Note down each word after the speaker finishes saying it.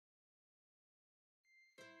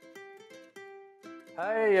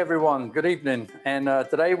Hey everyone, good evening. And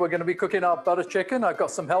today we're going to be cooking our butter chicken. I've got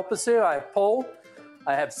some helpers here. I have Paul,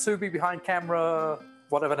 I have Subi behind camera,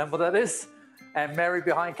 whatever number that is, and Mary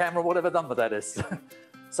behind camera, whatever number that is.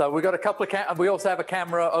 So we got a couple of we also have a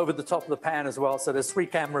camera over the top of the pan as well. So there's 3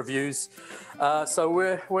 camera views. So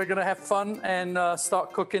we're going to have fun and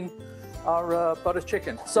start cooking our butter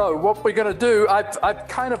chicken. So what we're going to do, I've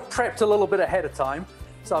kind of prepped a little bit ahead of time.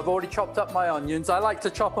 So I've already chopped up my onions. I like to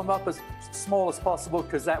chop them up as small as possible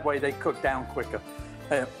because that way they cook down quicker.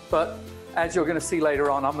 But as you're going to see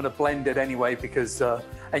later on, I'm going to blend it anyway because,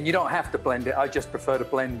 and you don't have to blend it. I just prefer to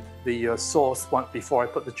blend the sauce before I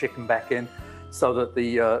put the chicken back in so that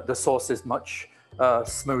the sauce is much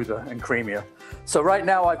smoother and creamier. So right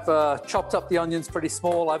now I've chopped up the onions pretty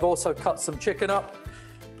small. I've also cut some chicken up,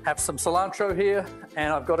 have some cilantro here,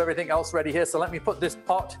 and I've got everything else ready here. So let me put this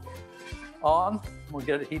pot on. We'll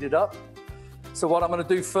get it heated up. So what I'm going to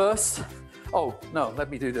do first, oh no, let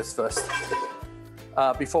me do this first.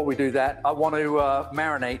 Before we do that, I want to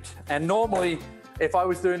marinate. And normally, if I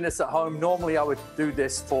was doing this at home, normally I would do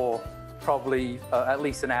this for probably at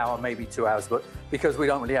least an hour, maybe 2 hours. But because we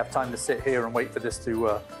don't really have time to sit here and wait for this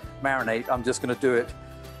to marinate, I'm just going to do it,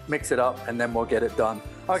 mix it up, and then we'll get it done.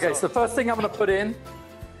 Okay, so the first thing I'm going to put in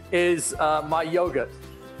is my yogurt.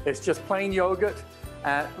 It's just plain yogurt.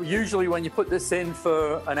 Usually when you put this in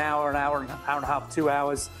for an hour and a half, 2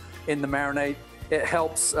 hours in the marinade, it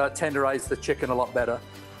helps tenderize the chicken a lot better.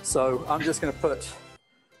 So I'm just going to put,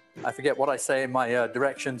 I forget what I say in my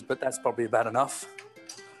directions, but that's probably about enough.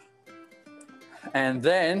 And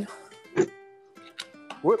then,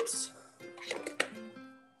 whoops,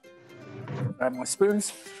 grab my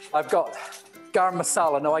spoons. I've got garam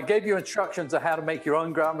masala. Now I gave you instructions on how to make your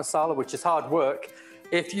own garam masala, which is hard work.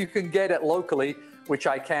 If you can get it locally, which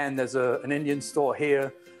I can, there's an Indian store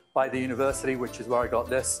here by the university, which is where I got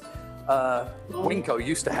this. Winco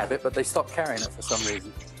used to have it, but they stopped carrying it for some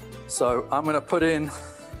reason. So I'm going to put in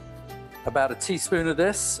about a teaspoon of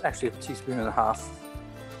this, actually a teaspoon and a half.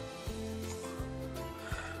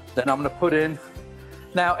 Then I'm going to put in,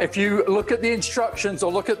 now if you look at the instructions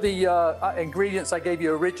or look at the ingredients I gave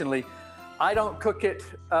you originally, I don't cook it,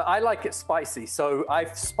 I like it spicy, so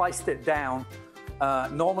I've spiced it down.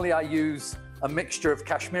 Normally I use a mixture of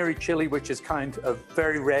Kashmiri chili, which is kind of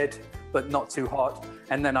very red, but not too hot.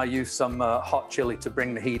 And then I use some hot chili to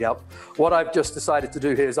bring the heat up. What I've just decided to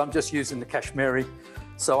do here is I'm just using the Kashmiri.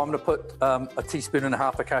 So I'm gonna put a teaspoon and a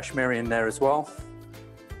half of Kashmiri in there as well.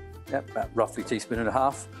 Yep, about roughly teaspoon and a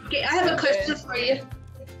half. Okay, I have a question for you.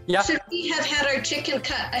 Yeah. Should we have had our chicken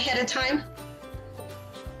cut ahead of time?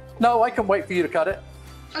 No, I can wait for you to cut it.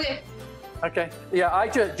 Okay. Okay, yeah, I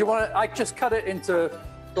just cut it into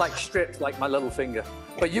like strips, like my little finger.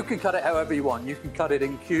 But you can cut it however you want. You can cut it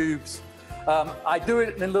in cubes. I do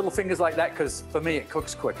it in little fingers like that because for me it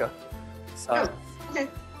cooks quicker. So, okay.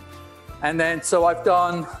 And then, so I've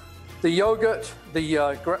done the yogurt, the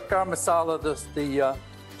garam masala, the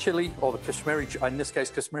chili, or the Kashmiri, in this case,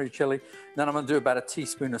 Kashmiri chili. Then I'm gonna do about a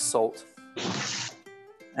teaspoon of salt.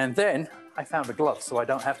 And then I found a glove so I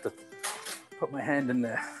don't have to put my hand in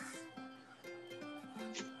there.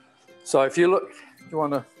 So if you look,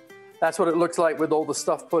 that's what it looks like with all the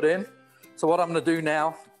stuff put in. So what I'm gonna do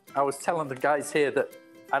now, I was telling the guys here that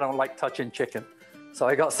I don't like touching chicken. So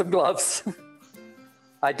I got some gloves.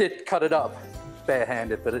 I did cut it up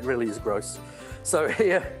barehanded, but it really is gross. So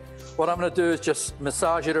here, what I'm gonna do is just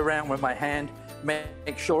massage it around with my hand,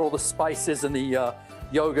 make sure all the spices and the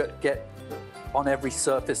yogurt get on every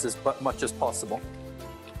surface as much as possible.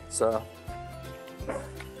 So.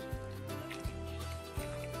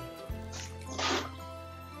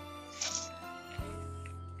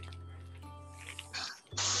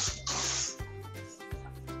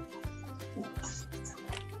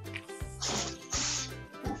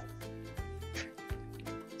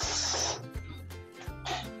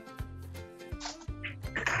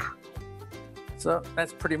 So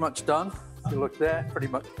that's pretty much done. If you look there, pretty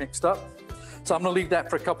much mixed up. So I'm gonna leave that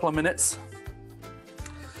for a couple of minutes.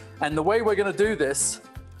 And the way we're gonna do this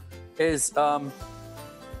is, I'll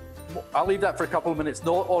leave that for a couple of minutes.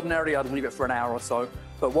 Ordinarily, I'd leave it for an hour or so.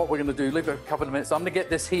 But what we're gonna do, leave it a couple of minutes. I'm gonna get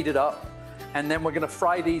this heated up, and then we're gonna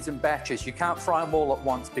fry these in batches. You can't fry them all at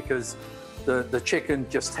once because the chicken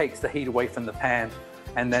just takes the heat away from the pan,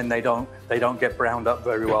 and then they don't get browned up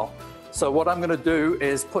very well. So what I'm gonna do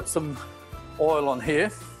is put some oil on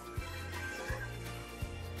here.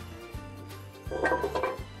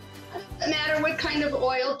 No matter what kind of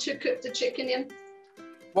oil to cook the chicken in?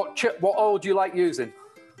 What oil do you like using?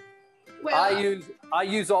 Well, I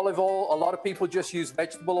use olive oil. A lot of people just use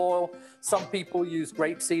vegetable oil. Some people use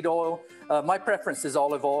grapeseed oil. My preference is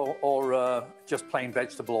olive oil or just plain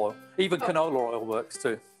vegetable oil. Even canola oil works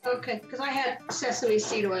too. Okay, because I had sesame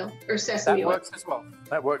seed oil or sesame That oil. works as well.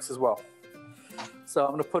 That works as well. So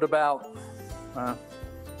I'm going to put about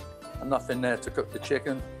enough in there to cook the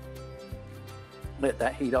chicken. Let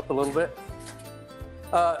that heat up a little bit.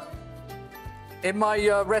 In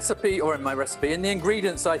my recipe, in the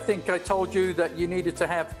ingredients, I think I told you that you needed to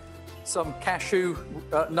have some cashew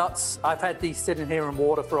nuts. I've had these sitting here in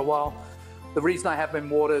water for a while. The reason I have them in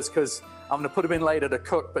water is because I'm going to put them in later to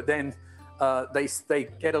cook, but then they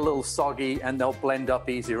get a little soggy and they'll blend up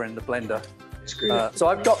easier in the blender. So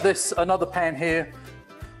I've got another pan here.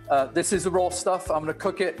 This is the raw stuff. I'm going to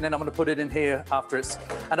cook it and then I'm going to put it in here after it's.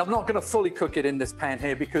 And I'm not going to fully cook it in this pan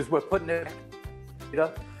here because we're putting it.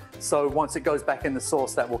 So once it goes back in the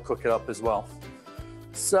sauce, that will cook it up as well.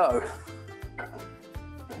 So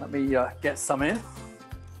let me get some in.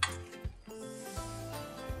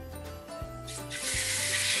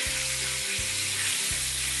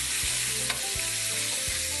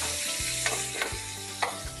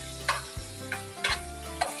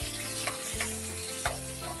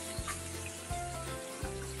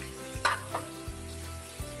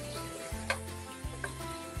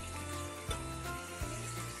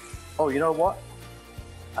 Oh, you know what?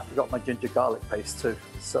 I forgot my ginger garlic paste too.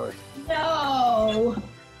 Sorry. No.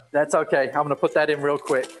 That's okay. I'm going to put that in real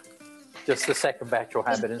quick. Just the second batch will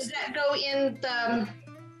have it in. Does that go in the...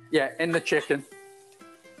 Yeah, in the chicken.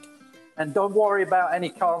 And don't worry about any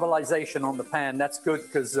caramelization on the pan. That's good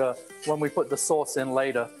because when we put the sauce in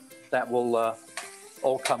later, that will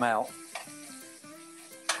all come out.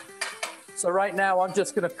 So right now, I'm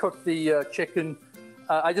just going to cook the chicken.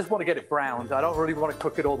 I just want to get it browned. I don't really want to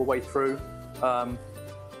cook it all the way through.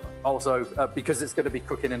 Also, because it's going to be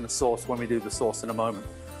cooking in the sauce when we do the sauce in a moment.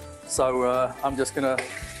 So I'm just going to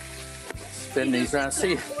spin these around.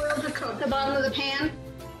 See? Oil to coat the bottom of the pan?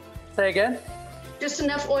 Say again? Just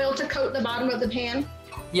enough oil to coat the bottom of the pan?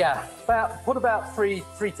 Yeah, put about three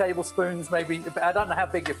tablespoons, maybe. I don't know how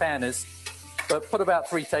big your pan is, but put about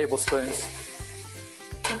 3 tablespoons.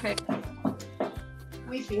 Okay.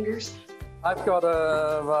 Wee fingers. I've got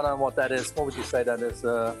I don't know what that is. What would you say that is?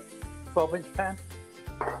 12-inch pan?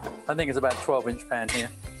 I think it's about a 12-inch pan here.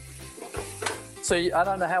 So I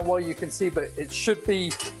don't know how well you can see, but it should be,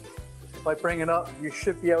 if I bring it up, you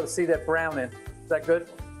should be able to see that browning. Is that good?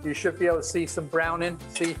 You should be able to see some browning,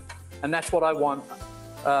 see? And that's what I want.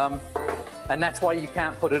 And that's why you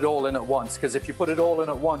can't put it all in at once, because if you put it all in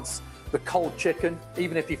at once, the cold chicken,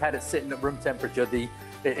 even if you've had it sitting at room temperature,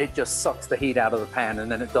 it just sucks the heat out of the pan,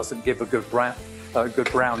 and then it doesn't give a good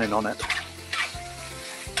browning on it.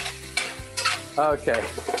 Okay.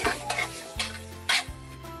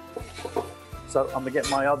 So I'm gonna get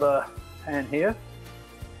my other pan here.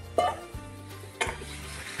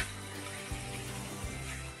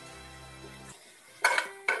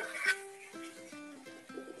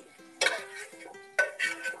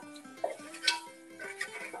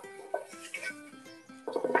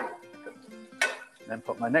 Then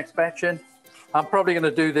put my next batch in. I'm probably going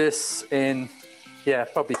to do this in, yeah,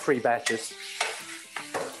 probably 3 batches.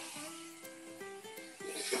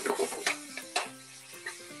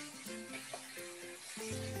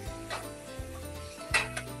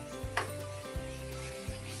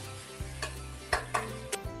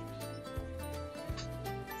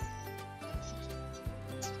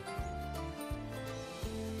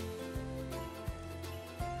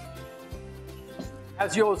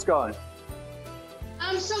 How's yours going?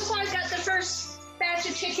 So far I got the first batch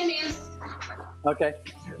of chicken in. Okay.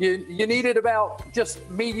 You need it about just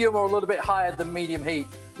medium or a little bit higher than medium heat.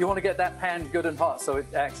 You want to get that pan good and hot so it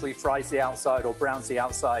actually fries the outside or browns the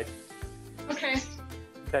outside. Okay.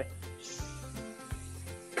 Okay.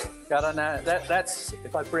 Got on that. That's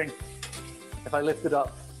if I lift it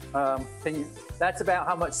up. That's about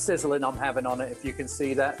how much sizzling I'm having on it, if you can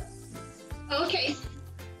see that. Okay.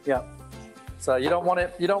 Yeah. So you don't want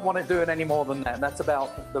it doing any more than that. That's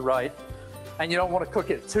about the right. And you don't want to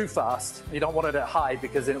cook it too fast. You don't want it at high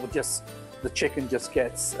because then it will just, the chicken just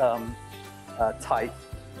gets tight.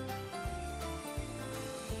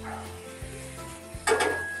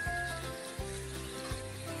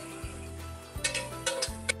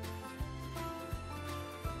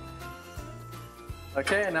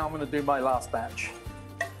 Okay, and now I'm going to do my last batch.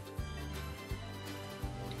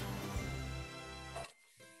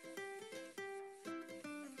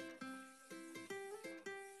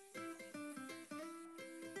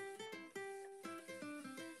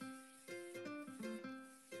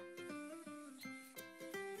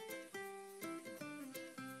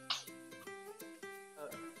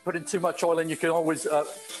 put in too much oil in, you can always,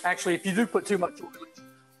 actually, if you do put too much oil in,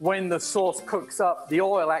 when the sauce cooks up, the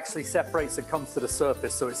oil actually separates and comes to the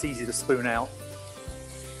surface, so it's easy to spoon out.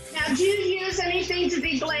 Now, do you use anything to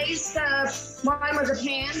deglaze the bottom of the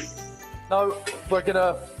pan? No, we're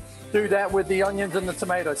gonna do that with the onions and the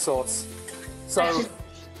tomato sauce. So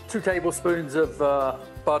 2 tablespoons of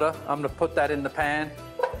butter. I'm gonna put that in the pan,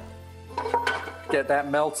 get that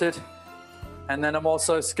melted. And then I'm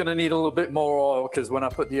also gonna need a little bit more oil because when I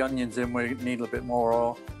put the onions in, we need a little bit more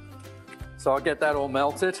oil. So I'll get that all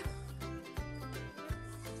melted.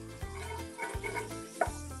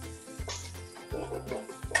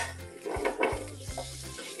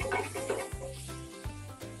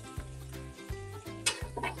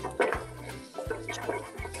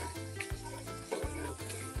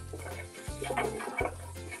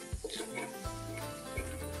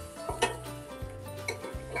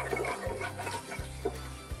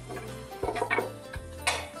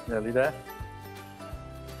 Nearly there.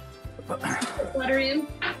 Butter in?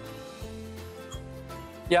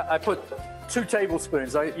 Yeah, I put 2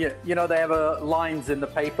 tablespoons. You know, they have lines in the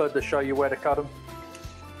paper to show you where to cut them.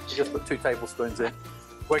 You just put 2 tablespoons in.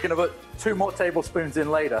 We're going to put 2 more tablespoons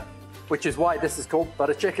in later, which is why this is called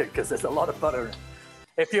butter chicken, because there's a lot of butter in it.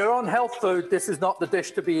 If you're on health food, this is not the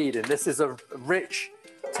dish to be eaten. This is a rich,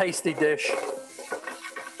 tasty dish.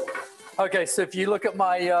 Okay, so if you look at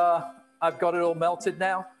my, I've got it all melted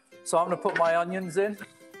now. So I'm going to put my onions in.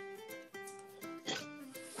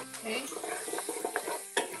 Okay.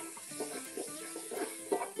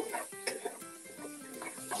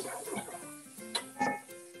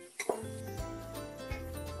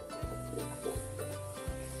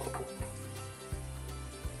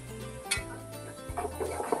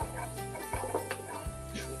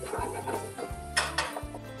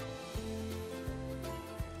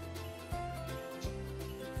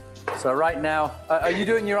 So right now, are you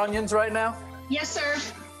doing your onions right now? Yes, sir.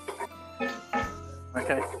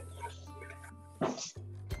 Okay.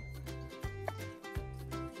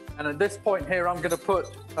 And at this point here, I'm going to put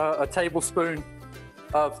a tablespoon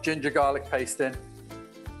of ginger garlic paste in.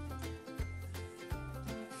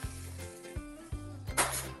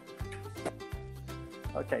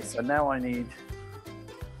 Okay, so now I mean,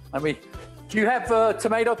 do you have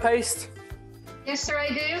tomato paste? Yes, sir, I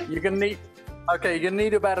do. You're going to need, okay, you're going to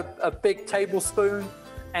need about a big tablespoon,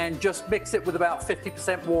 and just mix it with about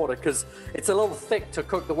 50% water because it's a little thick to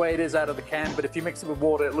cook the way it is out of the can, but if you mix it with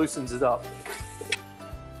water, it loosens it up.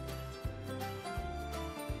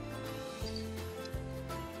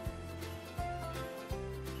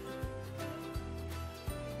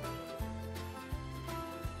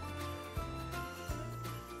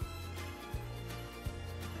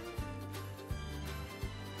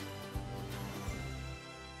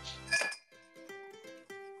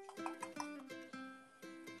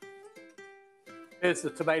 Here's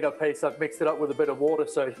the tomato paste. I've mixed it up with a bit of water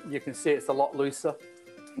so you can see it's a lot looser.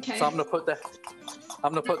 Okay. So I'm gonna put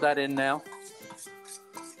that in now.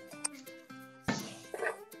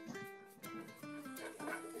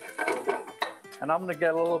 And I'm gonna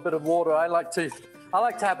get a little bit of water. I like to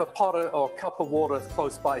have a pot or cup of water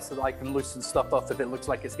close by so that I can loosen stuff up if it looks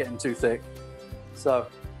like it's getting too thick. So.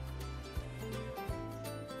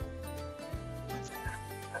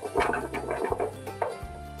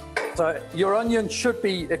 So your onions should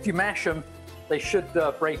be, if you mash them, they should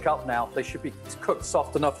break up now. They should be cooked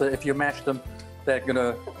soft enough that if you mash them, they're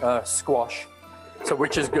gonna squash. So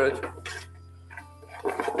which is good.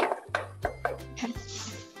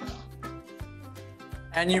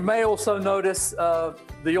 And you may also notice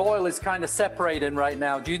the oil is kind of separating right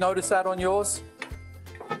now. Do you notice that on yours?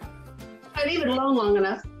 I leave it alone long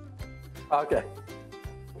enough. Okay.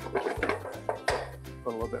 Put a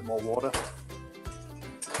little bit more water.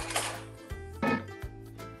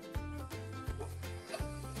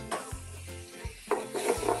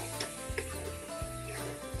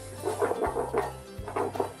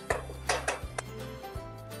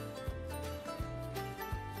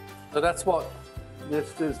 So that's what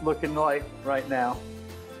this is looking like right now.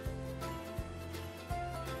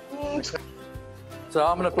 So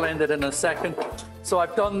I'm going to blend it in a second. So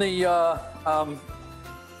I've done the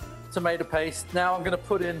tomato paste. Now I'm going to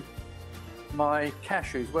put in my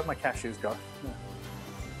cashews. Where'd my cashews go?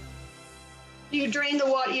 Do you drain the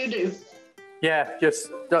water? You do. Yeah, just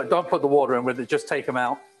don't put the water in with it. Just take them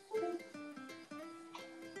out.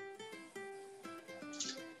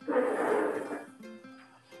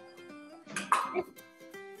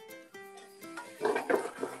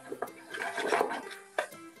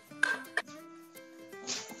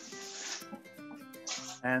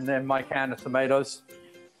 And then my can of tomatoes,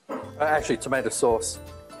 actually tomato sauce.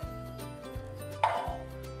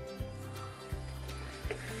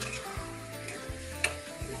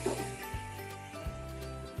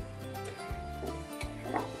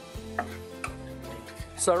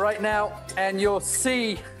 So right now, and you'll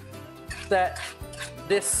see that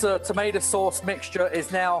this tomato sauce mixture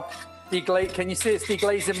is now deglazed. Can you see it's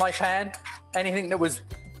deglazed in my pan? Anything that was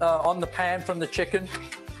on the pan from the chicken,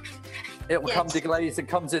 it will come deglazed and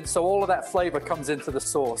comes in. So all of that flavor comes into the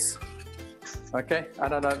sauce. Okay, I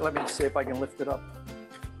don't know. Let me see if I can lift it up.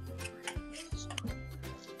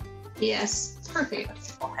 Yes,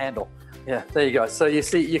 perfect. Handle. Yeah, there you go. So you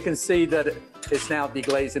see, you can see that it's now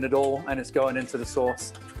deglazing it all and it's going into the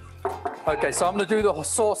sauce. Okay, so I'm going to do the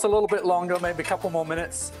sauce a little bit longer, maybe a couple more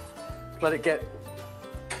minutes. Let it get.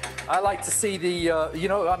 I like to see the, you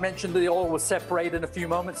know, I mentioned the oil was separated a few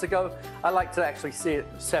moments ago. I like to actually see it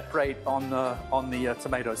separate on the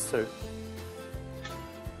tomatoes too.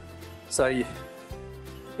 So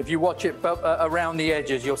if you watch it around the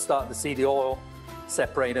edges, you'll start to see the oil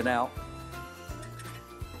separated out.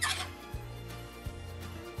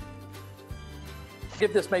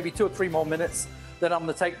 Give this maybe 2 or 3 more minutes. Then I'm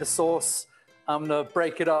going to take the sauce, I'm going to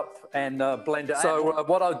break it up and blend it. So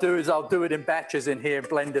what I'll do is I'll do it in batches in here,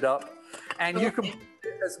 blend it up. And you can blend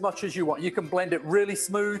it as much as you want. You can blend it really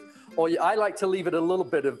smooth, or I like to leave it a little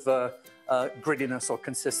bit of grittiness or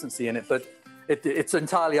consistency in it, but it's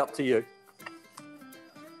entirely up to you.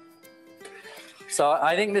 So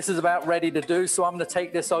I think this is about ready to do. So I'm going to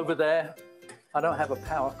take this over there. I don't have a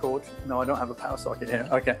power cord. No, I don't have a power socket here.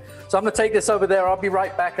 Okay. So I'm going to take this over there. I'll be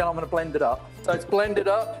right back and I'm going to blend it up. So it's blended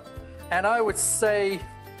up. And I would say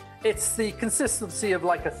it's the consistency of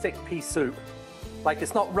like a thick pea soup. Like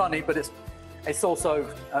it's not runny, but it's also,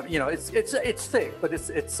 you know, it's thick, but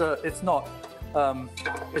it's not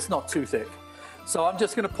too thick. So I'm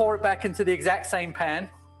just going to pour it back into the exact same pan.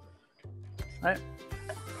 Right.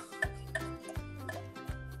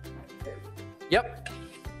 Yep.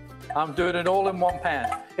 I'm doing it all in one pan,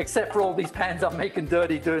 except for all these pans I'm making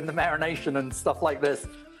dirty doing the marination and stuff like this.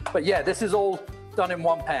 But yeah, this is all done in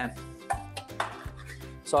one pan.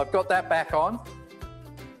 So I've got that back on.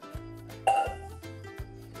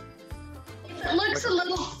 If it looks a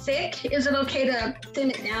little thick, is it okay to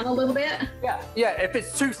thin it down a little bit? Yeah. If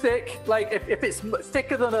it's too thick, like if it's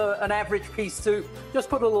thicker than an average pea soup, just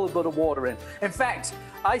put a little bit of water in. In fact,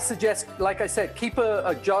 I suggest, like I said, keep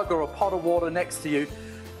a jug or a pot of water next to you.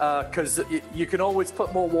 Because you can always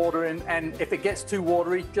put more water in, and if it gets too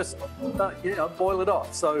watery, just you know, boil it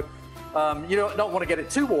off. So you don't want to get it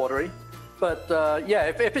too watery, but yeah,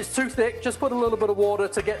 if it's too thick, just put a little bit of water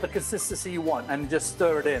to get the consistency you want, and just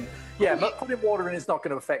stir it in. Yeah, but putting water in is not going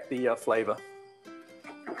to affect the flavor.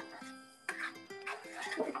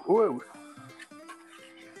 Whoa.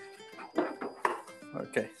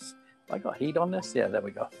 Okay, I got heat on this. Yeah, there we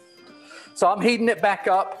go. So I'm heating it back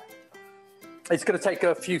up. It's going to take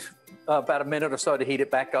about a minute or so to heat it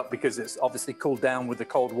back up because it's obviously cooled down with the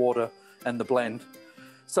cold water and the blend.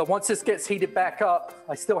 So once this gets heated back up,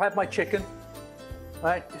 I still have my chicken.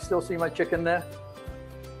 Right? You still see my chicken there?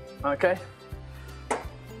 Okay.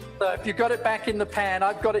 So if you've got it back in the pan,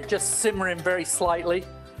 I've got it just simmering very slightly.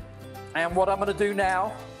 And what I'm going to do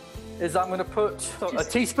now is I'm going to put a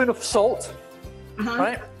teaspoon of salt.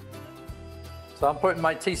 Right? So I'm putting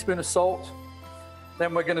my teaspoon of salt.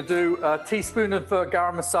 Then we're going to do a teaspoon of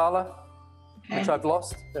garam masala, which I've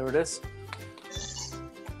lost. There it is.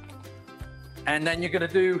 And then you're going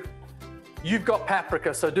to do, you've got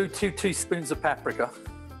paprika, so do 2 teaspoons of paprika.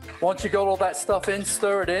 Once you got all that stuff in,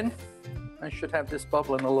 stir it in. I should have this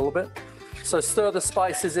bubbling a little bit. So stir the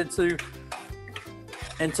spices into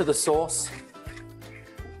the sauce.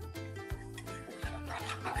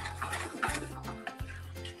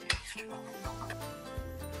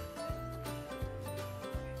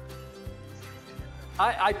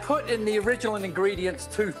 I put in the original ingredients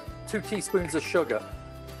 2 teaspoons of sugar.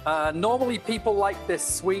 Normally people like this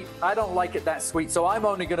sweet. I don't like it that sweet, so I'm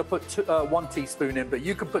only going to put 1 teaspoon in, but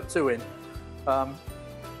you can put 2 in.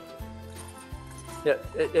 Yeah,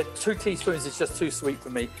 2 teaspoons is just too sweet for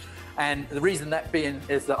me. And the reason that being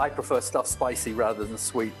is that I prefer stuff spicy rather than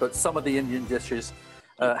sweet, but some of the Indian dishes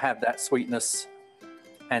have that sweetness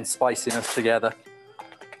and spiciness together.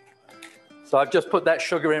 So I've just put that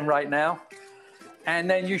sugar in right now. And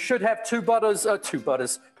then you should have 2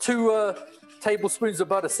 tablespoons of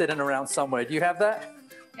butter sitting around somewhere. Do you have that?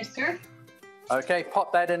 Yes, sir. Okay,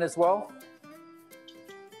 pop that in as well.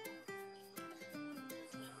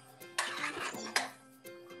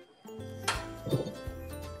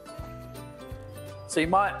 See,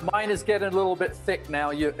 mine is getting a little bit thick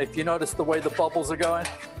now, if you notice the way the bubbles are going.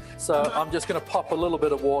 So I'm just going to pop a little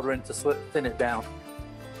bit of water in to thin it down.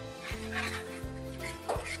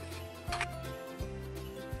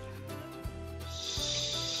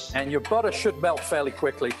 And your butter should melt fairly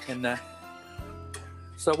quickly in there.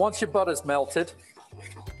 So once your butter's melted,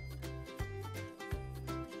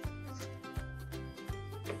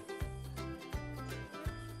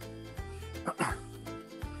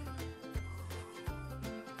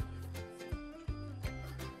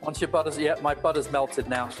 Once your butter's, yeah, my butter's melted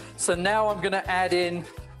now. So now I'm gonna add in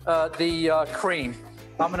the cream.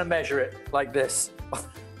 I'm gonna measure it like this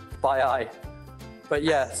by eye. But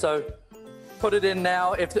yeah, so put it in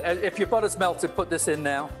now. If your butter's melted, put this in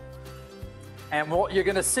now. And what you're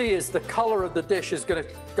gonna see is the color of the dish is gonna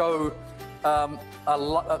go a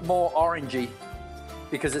lot more orangey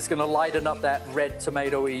because it's gonna lighten up that red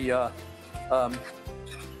tomatoey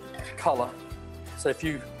color. So if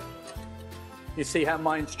you see how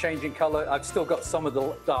mine's changing color, I've still got some of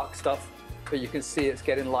the dark stuff, but you can see it's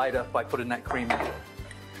getting lighter by putting that cream in.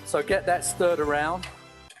 So get that stirred around.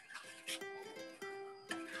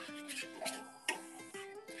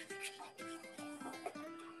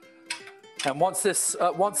 And once this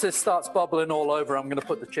starts bubbling all over, I'm gonna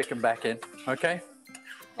put the chicken back in, okay?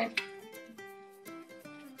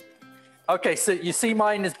 Okay, so you see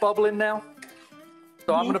mine is bubbling now?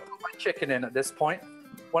 So I'm gonna put my chicken in at this point.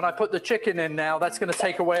 When I put the chicken in now, that's gonna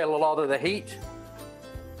take away a lot of the heat.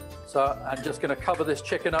 So I'm just gonna cover this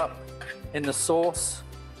chicken up in the sauce.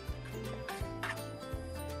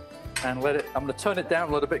 And I'm gonna turn it down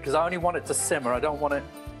a little bit because I only want it to simmer. I don't want it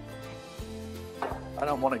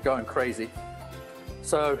going crazy.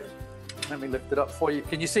 So let me lift it up for you.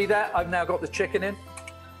 Can you see that? I've now got the chicken in.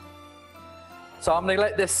 So I'm gonna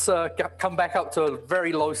let this come back up to a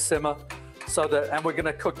very low simmer and we're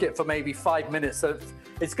gonna cook it for maybe 5 minutes. So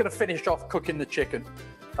it's gonna finish off cooking the chicken.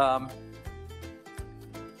 I'm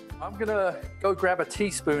gonna go grab a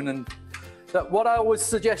teaspoon, and what I always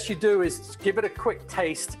suggest you do is give it a quick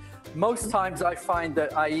taste. Most times I find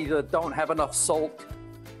that I either don't have enough salt.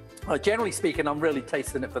 Generally speaking, I'm really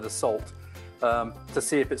tasting it for the salt to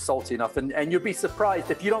see if it's salty enough. And you'll be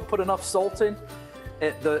surprised if you don't put enough salt in,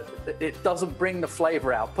 it doesn't bring the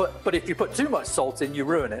flavor out. But if you put too much salt in, you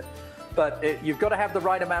ruin it. But you've got to have the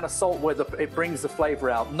right amount of salt where it brings the flavor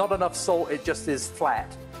out. Not enough salt, it just is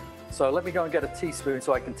flat. So let me go and get a teaspoon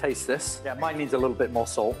so I can taste this. Yeah, mine needs a little bit more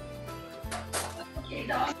salt.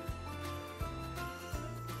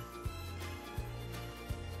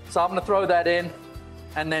 So I'm gonna throw that in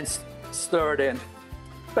and then stir it in.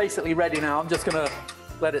 Basically ready now. I'm just gonna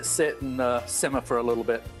let it sit and simmer for a little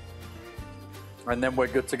bit. And then we're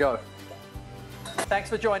good to go. Thanks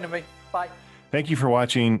for joining me. Bye. Thank you for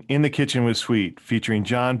watching In the Kitchen with Sweet, featuring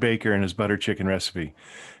John Baker and his butter chicken recipe.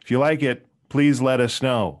 If you like it, please let us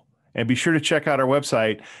know. And be sure to check out our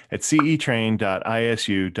website at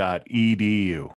cetrain.isu.edu.